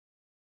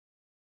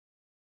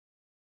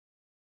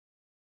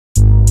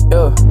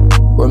Yeah,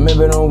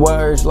 remember them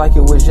words like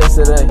it was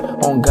yesterday.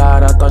 On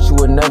God, I thought you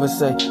would never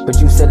say,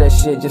 but you said that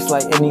shit just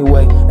like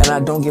anyway. And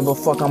I don't give a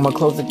fuck, I'ma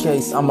close the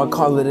case. I'ma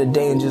call it a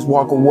day and just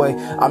walk away.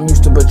 I'm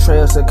used to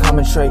betrayal, so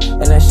common trait,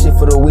 and that shit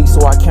for the weak,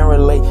 so I can't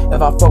relate.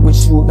 If I fuck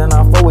with you, then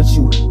I fuck with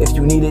you. If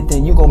you need it,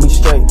 then you gon' be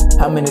straight.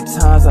 How many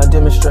times I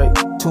demonstrate?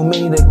 Too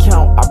many to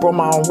count, I broke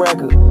my own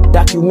record.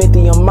 Document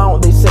the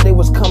amount, they said they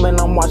was coming,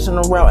 I'm watching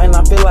the route, and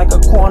I feel like a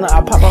corner.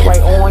 I pop up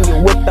right on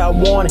you without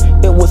warning.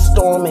 It was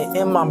storming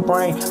in my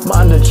brain,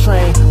 mind the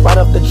train, right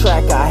up the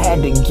track. I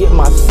had to get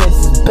my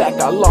senses back.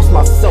 I lost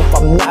myself,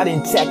 I'm not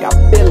intact. I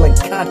feel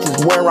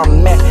unconscious where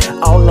I'm at.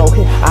 I don't know,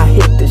 I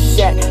hit the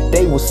shack.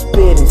 They was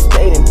spitting,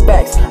 stating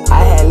facts.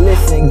 I had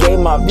listened, gave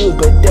my views,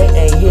 but they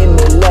ain't hear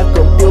me, left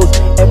confused.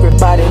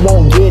 Everybody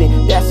won't get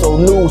it, that's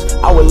old news.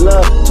 I would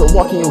love to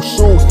walk in your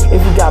shoes.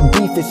 If you got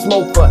beef, it's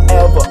smoke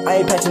forever.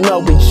 I ain't patching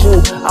up with you.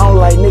 I don't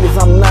like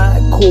niggas, I'm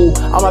not cool.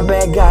 I'm a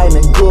bad guy in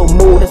a good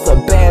mood. It's a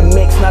bad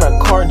mix, not a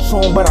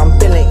cartoon, but I'm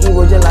feeling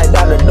evil just like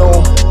Dr.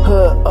 Doom.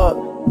 Hood up,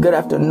 good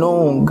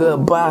afternoon,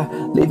 goodbye,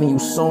 leaving you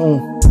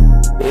soon.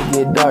 It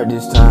get dark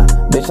this time,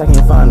 bitch, I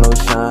can't find no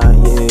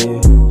shine,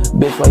 yeah.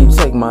 Bitch, why you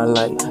take my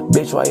light?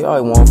 Bitch, why you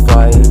always wanna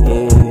fight,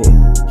 yeah.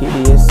 Keep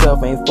to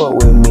yourself, ain't fuck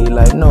with me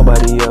like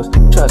nobody else.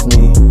 Trust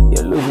me,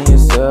 you're losing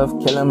yourself,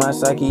 killing my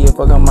psyche, you're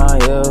fucking my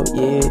health,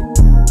 yeah.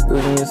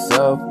 Losing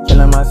yourself,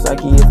 killing my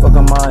psyche, you're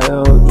fucking my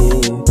health,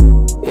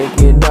 yeah. It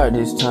get dark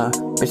this time,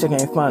 bitch, I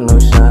can't find no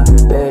shine.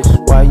 Bitch,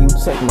 why you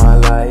take my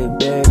light?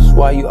 Bitch,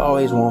 why you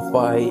always wanna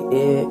fight,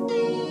 yeah.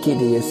 Keep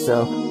to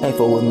yourself, ain't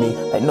fuck with me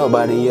like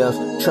nobody else.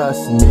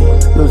 Trust me,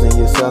 losing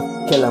yourself,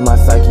 killing my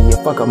psyche,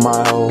 you're fucking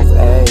my health,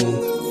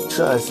 ayy.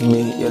 Trust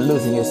me, you're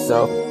losing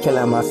yourself,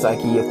 killing my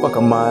psyche, you're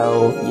fucking my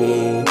health,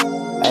 yeah.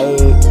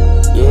 Ayy,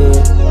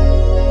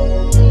 yeah.